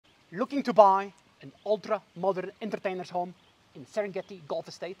Looking to buy an ultra-modern entertainer's home in Serengeti Golf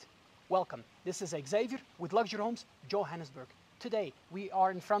Estate? Welcome. This is Xavier with Luxury Homes, Johannesburg. Today we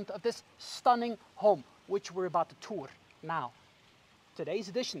are in front of this stunning home, which we're about to tour now. Today's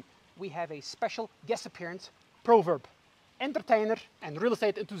edition, we have a special guest appearance, Proverb, entertainer and real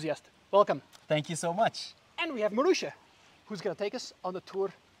estate enthusiast. Welcome. Thank you so much. And we have Marussia, who's going to take us on the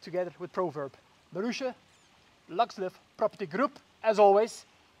tour together with Proverb. Marussia, LuxLiv Property Group, as always.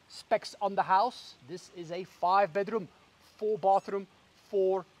 Specs on the house. This is a 5-bedroom, 4-bathroom,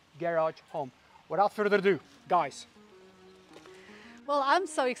 4-garage home. Without further ado, guys. Well, I'm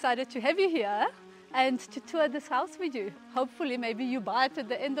so excited to have you here and to tour this house with you. Hopefully, maybe you buy it at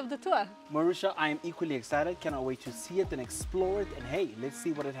the end of the tour. Marussia, I am equally excited. Cannot wait to see it and explore it. And hey, let's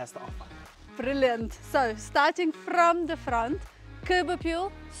see what it has to offer. Brilliant. So, starting from the front, curb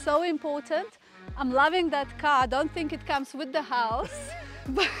appeal, so important. I'm loving that car. I don't think it comes with the house.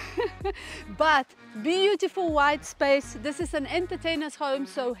 But beautiful white space. This is an entertainer's home,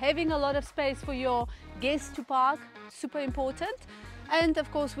 so having a lot of space for your guests to park, super important. And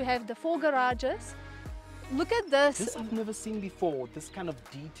of course we have the 4 garages. Look at this. This I've never seen before, this kind of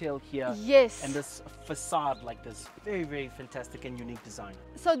detail here. Yes. And this facade like this. Very, very fantastic and unique design.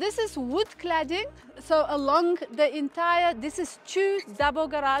 So this is wood cladding. So along the entire, this is 2 double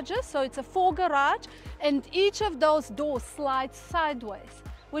garages. So it's a 4 garage and each of those doors slides sideways,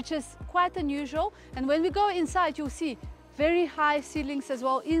 which is quite unusual. And when we go inside, you'll see very high ceilings as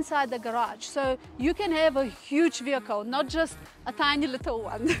well inside the garage. So you can have a huge vehicle, not just a tiny little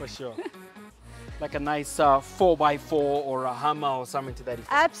one. For sure. Like a nice 4x4 or a Hummer or something to that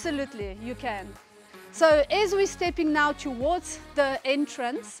effect. Absolutely, you can. So as we're stepping now towards the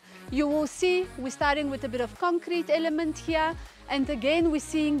entrance, you will see we're starting with a bit of concrete element here. And again, we're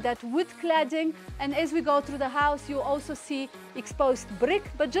seeing that wood cladding. And as we go through the house, you'll also see exposed brick,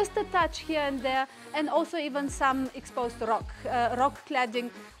 but just a touch here and there. And also even some exposed rock cladding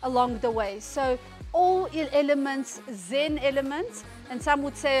along the way. So all elements, Zen elements, and some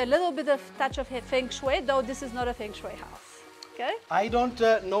would say a little bit of touch of Feng Shui, though this is not a Feng Shui house. Okay? I don't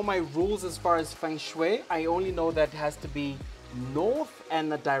know my rules as far as Feng Shui. I only know that it has to be north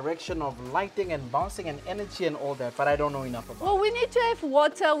and the direction of lighting and bouncing and energy and all that, but I don't know enough about it. Well, we need to have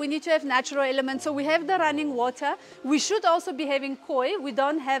water, we need to have natural elements, so we have the running water. We should also be having koi. We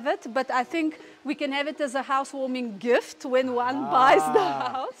don't have it, but I think we can have it as a housewarming gift when one buys the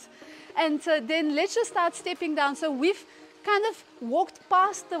house. And then let's just start stepping down. So we've kind of walked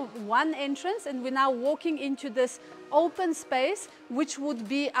past the one entrance and we're now walking into this open space, which would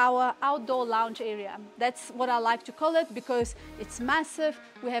be our outdoor lounge area. That's what I like to call it because it's massive.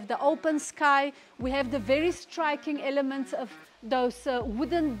 We have the open sky. We have the very striking elements of those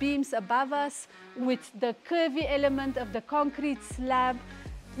wooden beams above us with the curvy element of the concrete slab.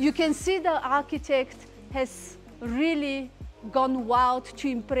 You can see the architect has really gone wild to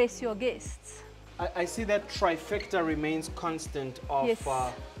impress your guests. I see that trifecta remains constant of, Yes.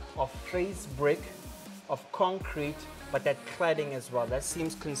 Of face brick, of concrete, but that cladding as well. That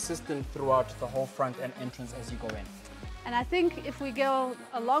seems consistent throughout the whole front and entrance as you go in. And I think if we go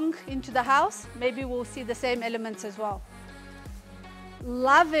along into the house, maybe we'll see the same elements as well.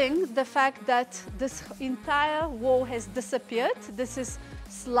 Loving the fact that this entire wall has disappeared. This is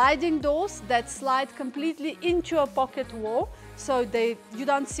sliding doors that slide completely into a pocket wall, so you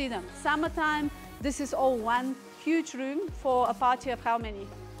don't see them. Summertime, this is all one huge room for a party of how many?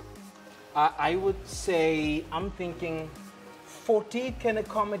 I would say, I'm thinking 40 can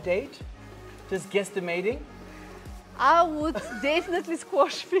accommodate, just guesstimating. I would definitely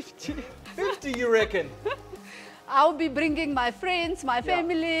squash 50. 50 you reckon? I'll be bringing my friends, my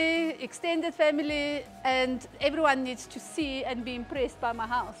family, extended family, and everyone needs to see and be impressed by my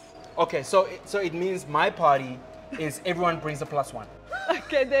house. Okay, so it means my party is everyone brings a +1.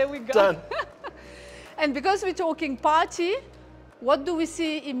 Okay, there we go. Done. And because we're talking party, what do we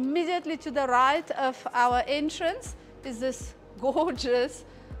see immediately to the right of our entrance is this gorgeous,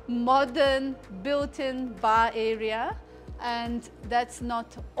 modern, built-in bar area. And that's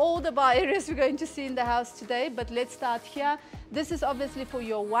not all the bar areas we're going to see in the house today, but let's start here. This is obviously for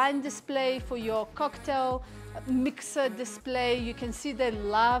your wine display, for your cocktail mixer display. You can see they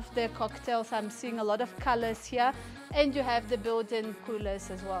love their cocktails. I'm seeing a lot of colors here. And you have the built-in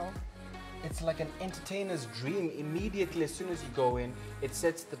coolers as well. It's like an entertainer's dream. Immediately, as soon as you go in, it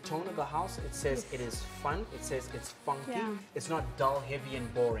sets the tone of the house. It says it is fun. It says it's funky. Yeah. It's not dull, heavy,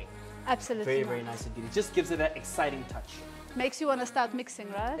 and boring. Absolutely. Very, very nice indeed. It just gives it that exciting touch. Makes you want to start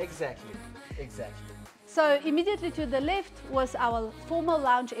mixing, right? Exactly. Exactly. So immediately to the left was our formal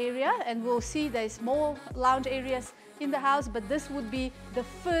lounge area, and we'll see there's more lounge areas in the house, but this would be the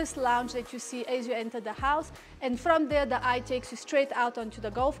first lounge that you see as you enter the house. And from there, the eye takes you straight out onto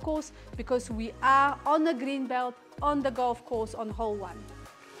the golf course, because we are on the green belt on the golf course on hole 1.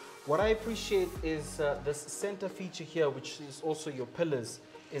 What I appreciate is this center feature here, which is also your pillars,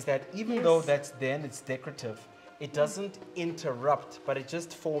 is that even though that's there and it's decorative, it doesn't interrupt, but it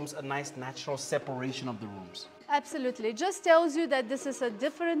just forms a nice natural separation of the rooms. Absolutely. It just tells you that this is a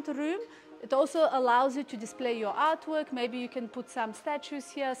different room. It also allows you to display your artwork. Maybe you can put some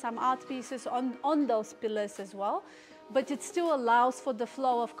statues here, some art pieces on those pillars as well. But it still allows for the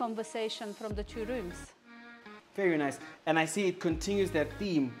flow of conversation from the two rooms. Very nice. And I see it continues that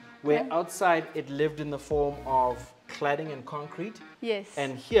theme where outside it lived in the form of cladding and concrete. Yes.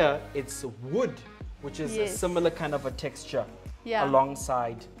 And here it's wood, which is a similar kind of a texture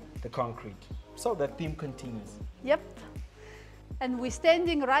alongside the concrete. So that theme continues. Yep. And we're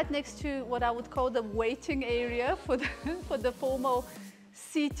standing right next to what I would call the waiting area for the formal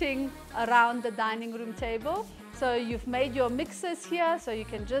seating around the dining room table. So you've made your mixers here, so you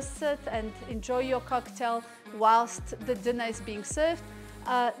can just sit and enjoy your cocktail whilst the dinner is being served.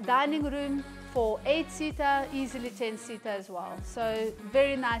 Dining room for 8-seater, easily 10-seater as well. So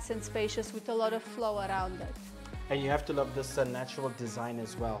very nice and spacious with a lot of flow around it. And you have to love this natural design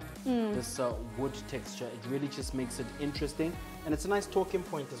as well. This wood texture, it really just makes it interesting. And it's a nice talking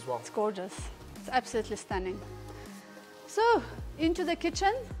point as well. It's gorgeous. It's absolutely stunning. So, into the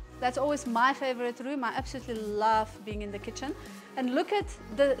kitchen. That's always my favorite room. I absolutely love being in the kitchen. And look at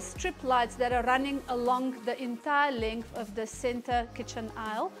the strip lights that are running along the entire length of the center kitchen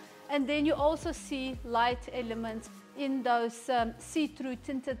aisle. And then you also see light elements in those see-through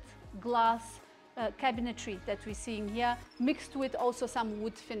tinted glass cabinetry that we're seeing here, mixed with also some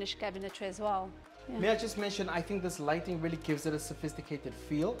wood finish cabinetry as well. Yeah. May I just mention, I think this lighting really gives it a sophisticated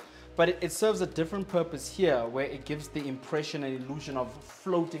feel, but it serves a different purpose here, where it gives the impression and illusion of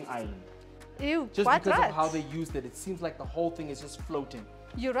floating island. Ew, just quite because right. of how they used it, it seems like the whole thing is just floating.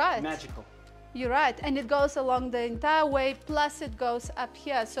 You're right. Magical. You're right, and it goes along the entire way, plus it goes up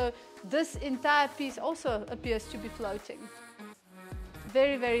here. So this entire piece also appears to be floating.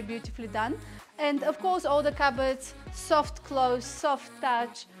 Very, very beautifully done. And of course, all the cupboards, soft close, soft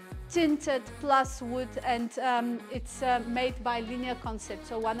touch, tinted plus wood, and it's made by Linear Concept,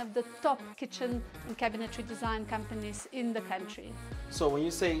 so one of the top kitchen and cabinetry design companies in the country. So when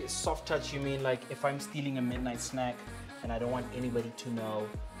you say soft touch, you mean like if I'm stealing a midnight snack and I don't want anybody to know,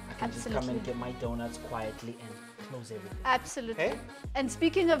 I can just come and get my donuts quietly and close everything. Absolutely. Hey? And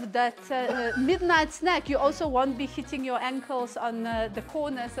speaking of that midnight snack, you also won't be hitting your ankles on the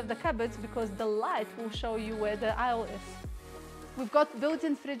corners of the cupboards, because the light will show you where the aisle is. We've got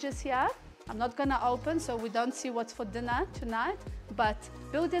built-in fridges here. I'm not going to open, so we don't see what's for dinner tonight, but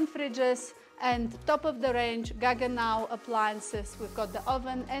built-in fridges and top-of-the-range Gaggenau appliances. We've got the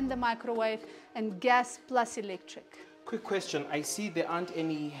oven and the microwave, and gas plus electric. Quick question, I see there aren't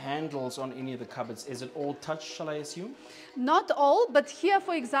any handles on any of the cupboards. Is it all touch, shall I assume? Not all, but here,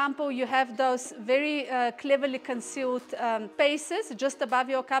 for example, you have those very cleverly concealed spaces just above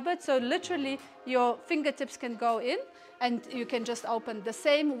your cupboard, so literally your fingertips can go in and you can just open. The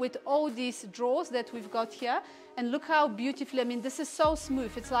same with all these drawers that we've got here. And look how beautifully, I mean, this is so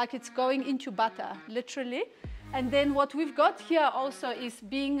smooth. It's like it's going into butter, literally. And then what we've got here also is,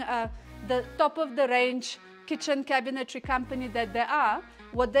 being the top-of-the-range kitchen cabinetry company that they are,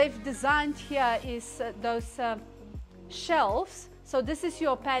 what they've designed here is those shelves. So this is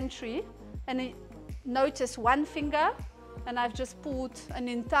your pantry, and notice one finger, and I've just pulled an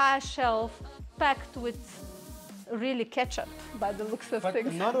entire shelf packed with really ketchup by the looks of things.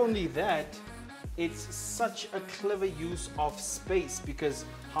 But not only that, it's such a clever use of space, because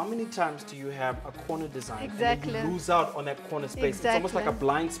how many times do you have a corner design Exactly. and then you lose out on that corner space? Exactly. It's almost like a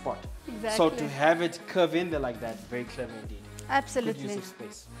blind spot. Exactly. So to have it curve in there like that, very clever indeed. Absolutely. Good use of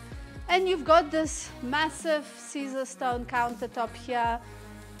space. And you've got this massive Caesar stone countertop here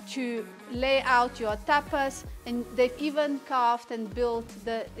to lay out your tapas, and they've even carved and built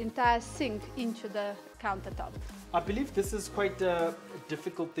the entire sink into the countertop. I believe this is quite a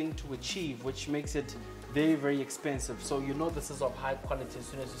difficult thing to achieve, which makes it very, very expensive. So you know this is of high quality as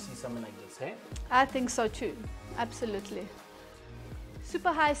soon as you see something like this, eh? I think so too, absolutely.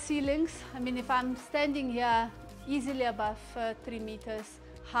 Super high ceilings. I mean, if I'm standing here, easily above 3 meters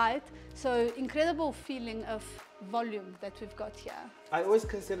height. So incredible feeling of volume that we've got here. I always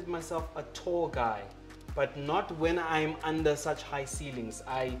considered myself a tall guy, but not when I'm under such high ceilings.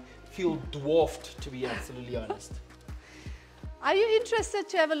 I feel dwarfed, to be absolutely honest. Are you interested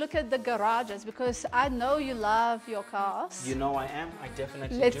to have a look at the garages? Because I know you love your cars. You know I am. I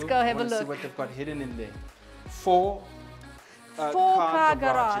definitely do. Let's go have a I want to see look. what they've got hidden in there. four-car garage.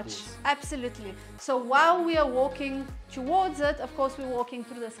 garage. Absolutely. So while we are walking towards it, of course, we're walking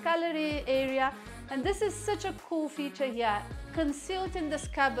through the scullery area. And this is such a cool feature here. Concealed in this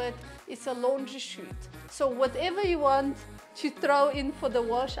cupboard is a laundry chute. So whatever you want to throw in for the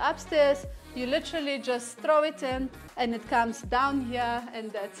wash upstairs, you literally just throw it in and it comes down here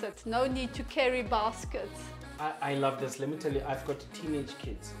and that's it. No need to carry baskets. I love this. Let me tell you, I've got teenage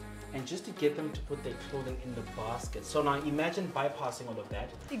kids. And just to get them to put their clothing in the basket. So now imagine bypassing all of that.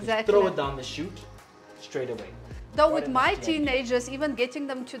 Exactly. Throw it down the chute straight away. Though with my teenagers, even getting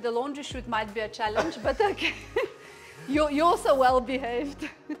them to the laundry chute might be a challenge, but okay. You're also well behaved.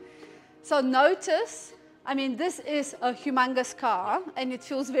 So notice, I mean, this is a humongous car and it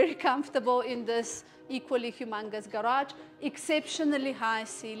feels very comfortable in this equally humongous garage, exceptionally high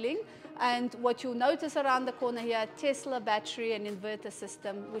ceiling. And what you'll notice around the corner here, Tesla battery and inverter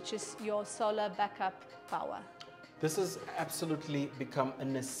system, which is your solar backup power. This has absolutely become a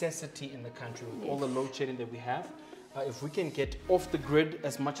necessity in the country with all the load shedding that we have. If we can get off the grid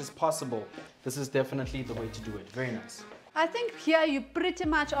as much as possible, this is definitely the way to do it. Very nice. I think here you're pretty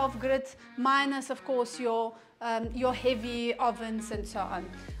much off grid, minus of course your heavy ovens and so on.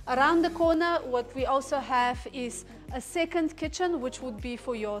 Around the corner, what we also have is a second kitchen, which would be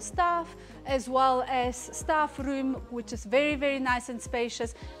for your staff, as well as staff room, which is very, very nice and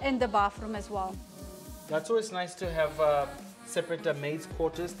spacious, and the bathroom as well. That's always nice to have separate maids'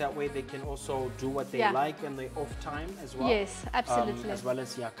 quarters. That way they can also do what they like in the off time as well. Yes, absolutely. As well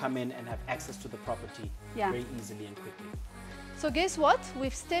as come in and have access to the property very easily and quickly. So guess what?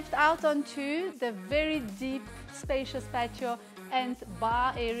 We've stepped out onto the very deep, spacious patio and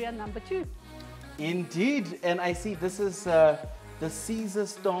bar area number 2. Indeed, and I see this is the Caesar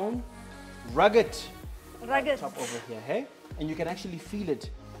stone rugged top over here, hey? And you can actually feel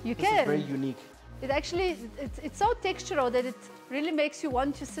it. You this can. Is very unique. It actually, it's so textural that it really makes you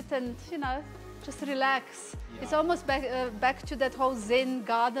want to sit and, you know, just relax. Yeah. It's almost back to that whole Zen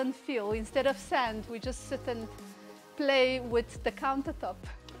garden feel. Instead of sand, we just sit and play with the countertop.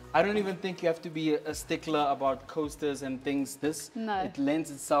 I don't even think you have to be a stickler about coasters and things. It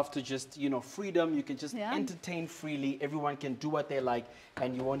lends itself to just, you know, freedom. You can just entertain freely. Everyone can do what they like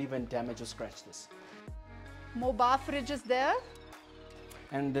and you won't even damage or scratch this. More bar fridges there.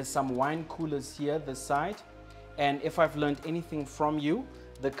 And there's some wine coolers here, this side. And if I've learned anything from you,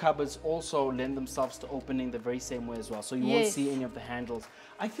 the cupboards also lend themselves to opening the very same way as well. So you won't see any of the handles.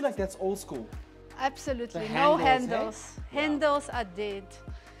 I feel like that's old school. Absolutely, no handles. Hey? Handles are dead.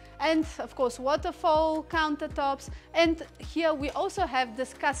 And of course, waterfall countertops. And here we also have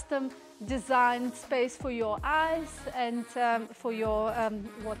this custom designed space for your ice and for your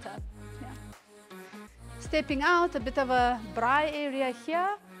water. Yeah. Stepping out, a bit of a braai area here,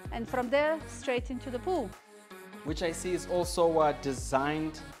 and from there, straight into the pool. Which I see is also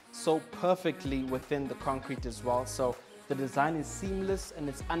designed so perfectly within the concrete as well. So the design is seamless and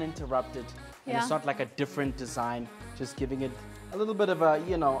it's uninterrupted. And it's not like a different design, just giving it a little bit of a,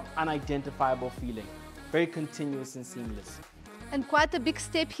 you know, unidentifiable feeling. Very continuous and seamless. And quite a big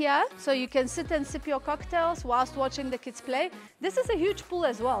step here, so you can sit and sip your cocktails whilst watching the kids play. This is a huge pool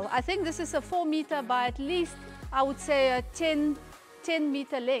as well. I think this is a 4 meter by at least, I would say, a 10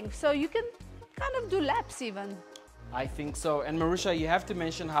 meter length. So you can kind of do laps even. I think so. And Marussia, you have to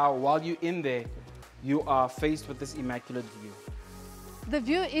mention how while you're in there, you are faced with this immaculate view. The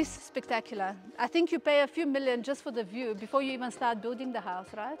view is spectacular. I think you pay a few million just for the view before you even start building the house,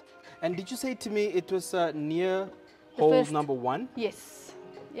 right? And did you say to me it was near hole number 1? Yes,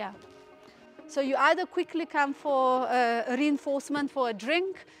 yeah. So you either quickly come for a reinforcement for a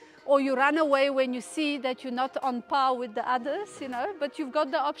drink, or you run away when you see that you're not on par with the others, you know, but you've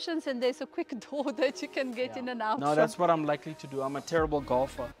got the options and there's a quick door that you can get in and out. No, that's what I'm likely to do. I'm a terrible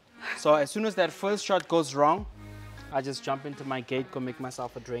golfer. So as soon as that first shot goes wrong, I just jump into my gate, go make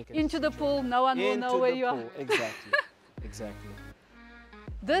myself a drink. Into the pool, no one will know where you are. Exactly, exactly.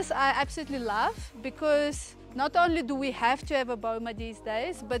 This I absolutely love because not only do we have to have a boma these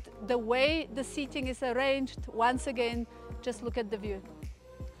days, but the way the seating is arranged, once again, just look at the view.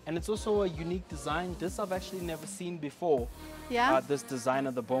 And it's also a unique design. This I've actually never seen before. Yeah. This design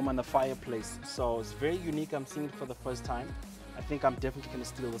of the boma and the fireplace. So it's very unique. I'm seeing it for the first time. I think I'm definitely going to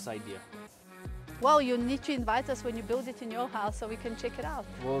steal this idea. Well, you need to invite us when you build it in your house so we can check it out.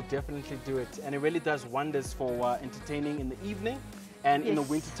 We'll definitely do it. And it really does wonders for entertaining in the evening and in the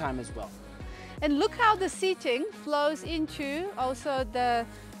winter time as well. And look how the seating flows into also the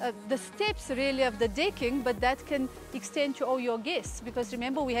steps really of the decking, but that can extend to all your guests because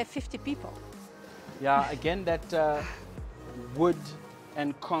remember we have 50 people. Yeah, again that wood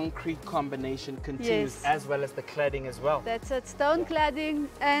and concrete combination continues, Yes. as well as the cladding as well. That's it, stone cladding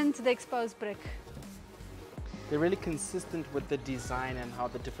and the exposed brick. They're really consistent with the design and how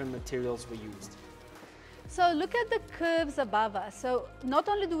the different materials were used. So look at the curves above us. So not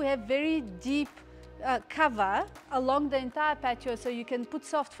only do we have very deep cover along the entire patio, so you can put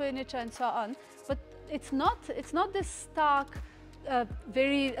soft furniture and so on, but it's not this stark,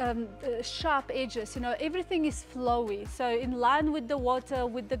 very sharp edges. You know, everything is flowy, so in line with the water,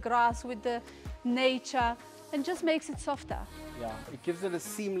 with the grass, with the nature, and just makes it softer. Yeah, it gives it a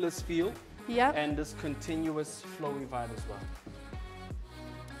seamless feel. Yeah. And this continuous flowy vibe as well.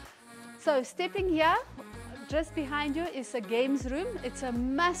 So stepping here, just behind you is a games room. It's a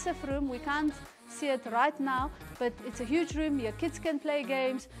massive room. We can't see it right now, but it's a huge room. Your kids can play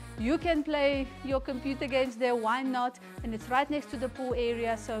games. You can play your computer games there, why not? And it's right next to the pool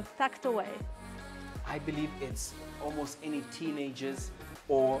area, so tucked away. I believe it's almost any teenagers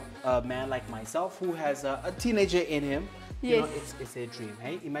or a man like myself who has a teenager in him. You know, Yes. it's their dream,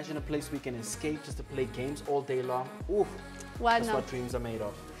 hey? Imagine a place we can escape just to play games all day long. Ooh, Why that's not? what dreams are made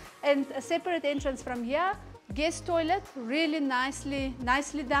of. And a separate entrance from here, guest toilet, really nicely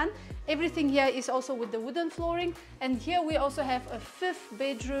done. Everything here is also with the wooden flooring. And here we also have a 5th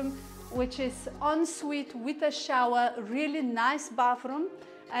bedroom, which is ensuite with a shower, really nice bathroom.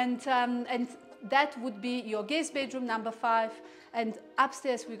 And that would be your guest bedroom number 5. And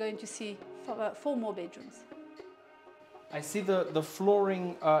upstairs we're going to see 4 more bedrooms. I see the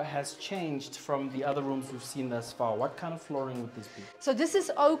flooring has changed from the other rooms we've seen thus far. What kind of flooring would this be? So this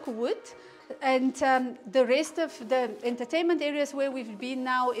is oak wood, and the rest of the entertainment areas where we've been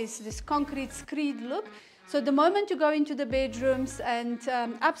now is this concrete screed look. So the moment you go into the bedrooms and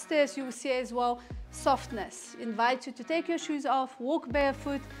upstairs, you will see as well softness. Invites you to take your shoes off, walk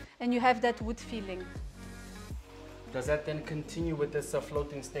barefoot, and you have that wood feeling. Does that then continue with this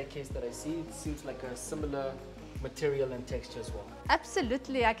floating staircase that I see? It seems like a similar material and texture as well.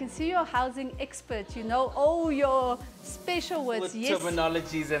 Absolutely, I can see you're a housing expert. You know all your special words. With Yes.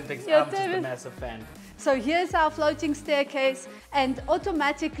 terminologies and things, Yeah, I'm just a massive fan. So here's our floating staircase, and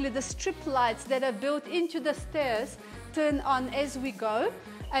automatically the strip lights that are built into the stairs turn on as we go.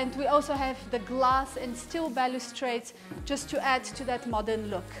 And we also have the glass and steel balustrades just to add to that modern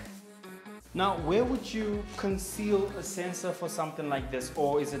look. Now, where would you conceal a sensor for something like this?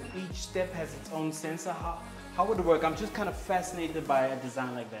 Or is it each step has its own sensor? How would it work? I'm just kind of fascinated by a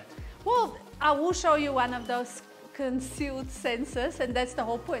design like that. Well, I will show you one of those concealed sensors, and that's the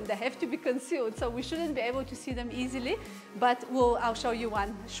whole point. They have to be concealed, so we shouldn't be able to see them easily, but I'll show you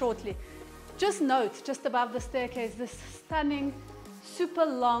one shortly. Just note, just above the staircase, this stunning, super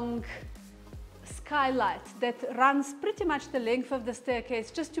long skylight that runs pretty much the length of the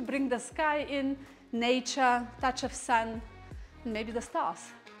staircase, just to bring the sky in, nature, touch of sun, and maybe the stars.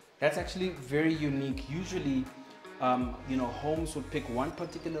 That's actually very unique. Usually, you know, homes would pick one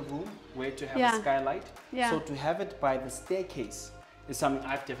particular room where to have Yeah. a skylight. Yeah. So to have it by the staircase is something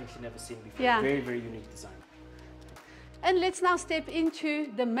I've definitely never seen before. Yeah. Very, very unique design. And let's now step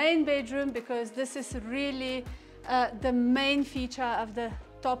into the main bedroom, because this is really the main feature of the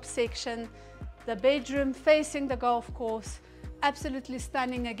top section. The bedroom facing the golf course, absolutely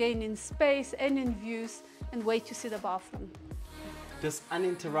stunning again in space and in views, and wait to see the bathroom. This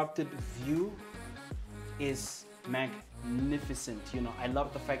uninterrupted view is magnificent. You know, I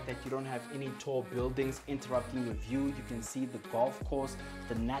love the fact that you don't have any tall buildings interrupting your view. You can see the golf course,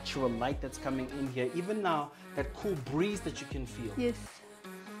 the natural light that's coming in here. Even now, that cool breeze that you can feel. Yes.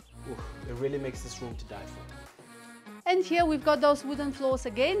 Ooh, it really makes this room to die for. And here we've got those wooden floors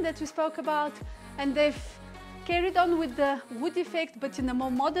again that we spoke about, and they've carried on with the wood effect, but in a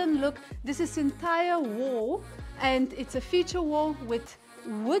more modern look. This is entire wall, and it's a feature wall with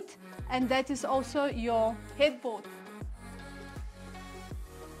wood, and that is also your headboard.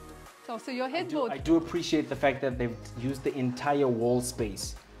 It's also your headboard. I do appreciate the fact that they've used the entire wall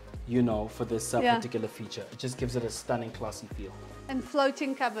space, you know, for this Yeah. particular feature. It just gives it a stunning, classy feel. And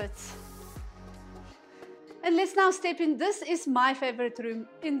floating cupboards. And let's now step in. This is my favorite room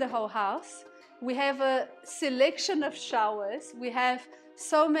in the whole house. We have a selection of showers. We have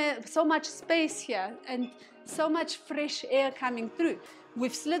so much space here and so much fresh air coming through.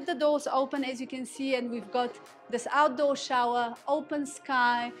 We've slid the doors open, as you can see, and we've got this outdoor shower, open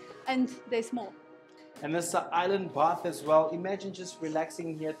sky, and there's more. And this island bath as well. Imagine just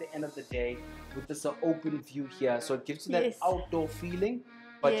relaxing here at the end of the day with this open view here. So it gives you that Yes. outdoor feeling,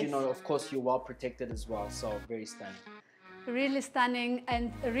 but you Yes. know, of course, you're well protected as well. So very stunning. Really stunning,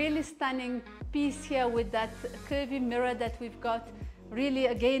 and a really stunning piece here with that curvy mirror that we've got. really,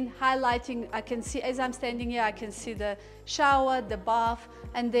 again, highlighting. I can see, as I'm standing here, I can see the shower, the bath,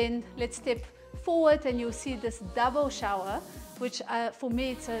 and then let's step forward and you'll see this double shower, which for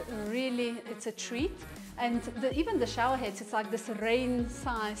me, it's a treat. And even the shower heads, it's like this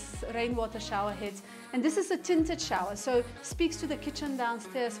rainwater shower heads. And this is a tinted shower, so speaks to the kitchen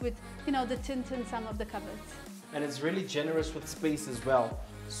downstairs with, you know, the tint in some of the cupboards. And it's really generous with space as well.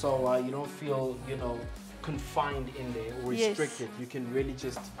 So you don't feel, you know, confined in there or restricted. Yes. You can really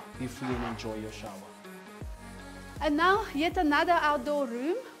just be free and enjoy your shower. And now, yet another outdoor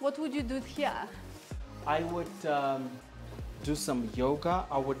room. What would you do here? I would do some yoga.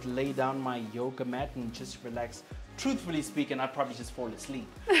 I would lay down my yoga mat and just relax. Truthfully speaking, I'd probably just fall asleep.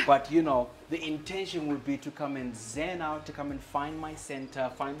 But you know, the intention would be to come and zen out, to come and find my center,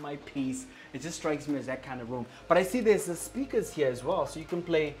 find my peace. It just strikes me as that kind of room. But I see there's the speakers here as well, so you can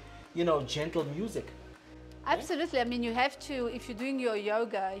play, you know, gentle music. Absolutely. I mean, you have to, if you're doing your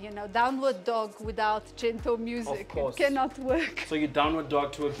yoga, you know, downward dog without gentle music, of course, it cannot work. So you downward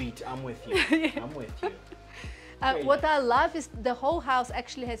dog to a beat. I'm with you. Yeah. I'm with you. What I love is the whole house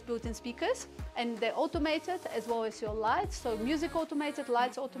actually has built-in speakers, and they're automated as well as your lights. So music automated,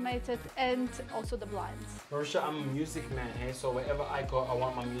 lights automated, and also the blinds. Marussia, I'm a music man, hey? So wherever I go, I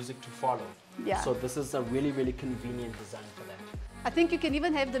want my music to follow. Yeah. So this is a really, really convenient design for that. I think you can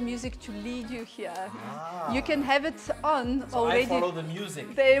even have the music to lead you here. Ah. You can have it on so already. I follow the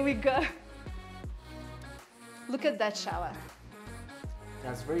music. There we go. Look at that shower.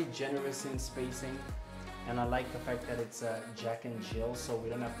 That's very generous in spacing. And I like the fact that it's Jack and Jill, so we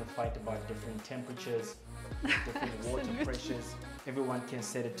don't have to fight about different temperatures, different water pressures. Everyone can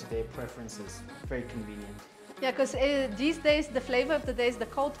set it to their preferences. Very convenient. Yeah, because these days, the flavor of the day is the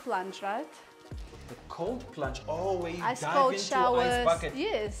cold plunge, right? The cold plunge, oh, where you ice dive cold into showers. ice bucket.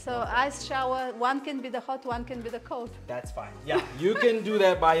 Yes, so okay. Ice shower, one can be the hot, one can be the cold. That's fine. Yeah, you can do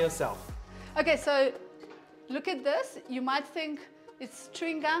that by yourself. Okay, so look at this. You might think it's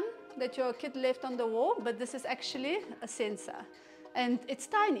chewing gum that your kid left on the wall, but this is actually a sensor. And it's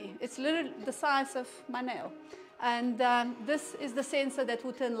tiny. It's literally the size of my nail. And this is the sensor that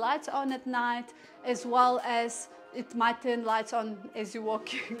will turn lights on at night, as well as it might turn lights on as you're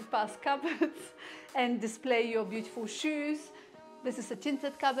walking past cupboards and display your beautiful shoes. This is a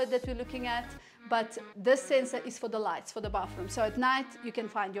tinted cupboard that we're looking at, but this sensor is for the lights, for the bathroom. So at night, you can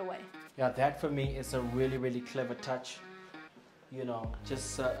find your way. Yeah, that for me is a really, really clever touch. You know,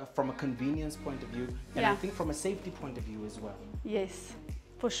 just from a convenience point of view, and I think from a safety point of view as well. Yes,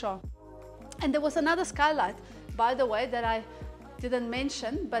 for sure. And there was another skylight, by the way, that I didn't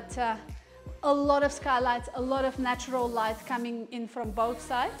mention, but a lot of skylights, a lot of natural light coming in from both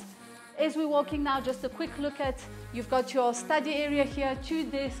sides. As we're walking now, just a quick look at, you've got your study area here, 2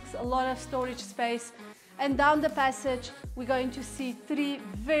 desks, a lot of storage space. And down the passage, we're going to see 3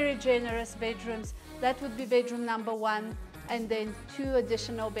 very generous bedrooms. That would be bedroom number 1, and then 2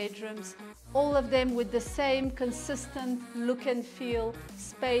 additional bedrooms, all of them with the same consistent look and feel,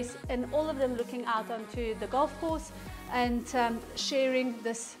 space, and all of them looking out onto the golf course and sharing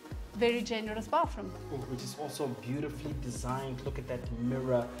this very generous bathroom. Which is also beautifully designed. Look at that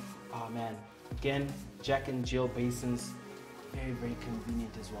mirror. Oh man, again, Jack and Jill basins, very, very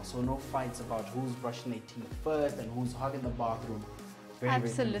convenient as well. So no fights about who's brushing their teeth first and who's hogging the bathroom. Very,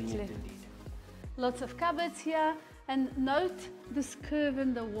 absolutely. Very convenient indeed. Lots of cupboards here. And note this curve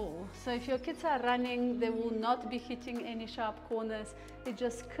in the wall. So if your kids are running, they will not be hitting any sharp corners. It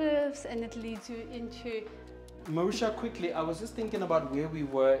just curves and it leads you into... Marussia, quickly, I was just thinking about where we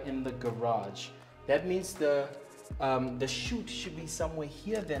were in the garage. That means the chute should be somewhere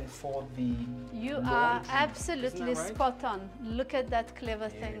here then for the You laundry. are absolutely right? spot on. Look at that clever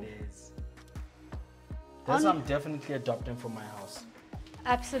thing. It is. This I'm definitely adopting for my house.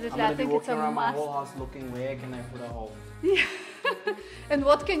 Absolutely, I think it's a around must. my whole house looking where can I put a hole. Yeah. And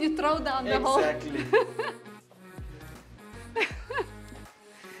what can you throw down the hole? Exactly.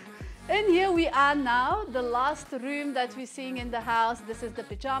 And here we are now, the last room that we're seeing in the house. This is the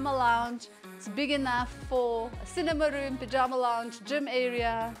pajama lounge. It's big enough for a cinema room, pajama lounge, gym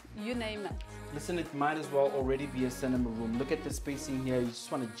area, you name it. Listen, it might as well already be a cinema room. Look at the spacing here. You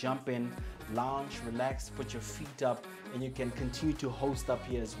just want to jump in, lounge, relax, put your feet up, and you can continue to host up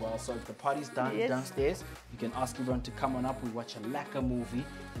here as well. So if the party's done downstairs, you can ask everyone to come on up. We watch a lacquer movie,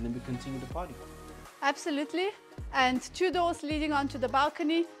 and then we continue the party. Absolutely. And 2 doors leading onto the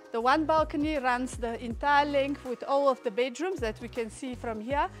balcony. The one balcony runs the entire length with all of the bedrooms that we can see from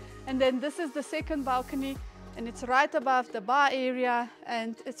here. And then this is the second balcony, and it's right above the bar area,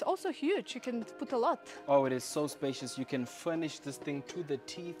 and it's also huge. You can put a lot. Oh, it is so spacious. You can furnish this thing to the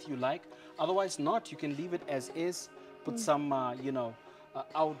teeth you like. Otherwise not. You can leave it as is. put some, you know,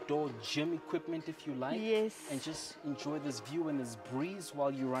 outdoor gym equipment if you like. Yes. And just enjoy this view and this breeze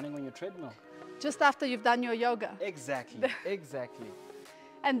while you're running on your treadmill. Just after you've done your yoga. Exactly, exactly.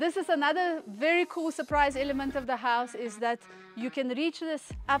 And this is another very cool surprise element of the house, is that you can reach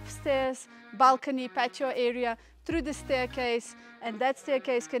this upstairs balcony patio area through the staircase, and that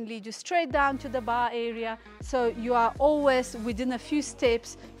staircase can lead you straight down to the bar area, so you are always within a few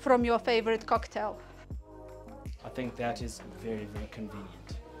steps from your favorite cocktail. I think that is very, very convenient.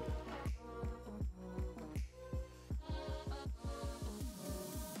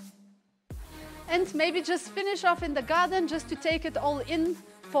 And maybe just finish off in the garden, just to take it all in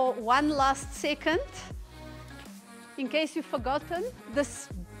for one last second. In case you've forgotten, this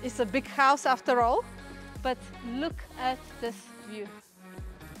is a big house after all, but look at this view.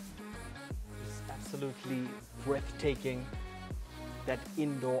 It's absolutely breathtaking, that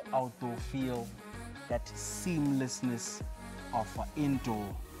indoor-outdoor feel, that seamlessness of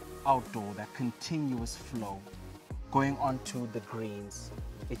indoor-outdoor, that continuous flow, going onto the greens.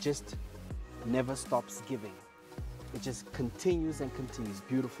 It just never stops giving. It just continues and continues.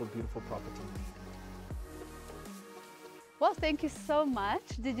 Beautiful, beautiful property. Well, thank you so much.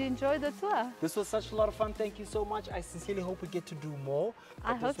 Did you enjoy the tour? This was such a lot of fun. Thank you so much. I sincerely hope we get to do more.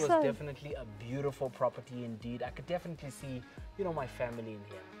 I But hope this was so. definitely a beautiful property indeed. I could definitely see, you know, my family in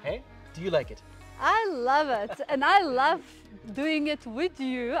here. Hey, do you like it? I love it, and I love doing it with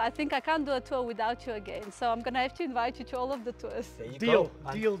you. I think I can't do a tour without you again, so I'm gonna have to invite you to all of the tours. There you Deal,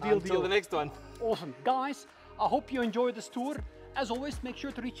 go. deal, deal, Until deal. the next one. Awesome. Guys, I hope you enjoyed this tour. As always, make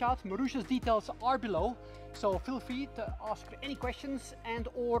sure to reach out. Marussia's details are below, so feel free to ask any questions and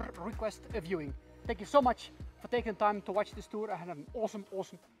or request a viewing. Thank you so much for taking the time to watch this tour, and have an awesome,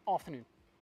 awesome afternoon.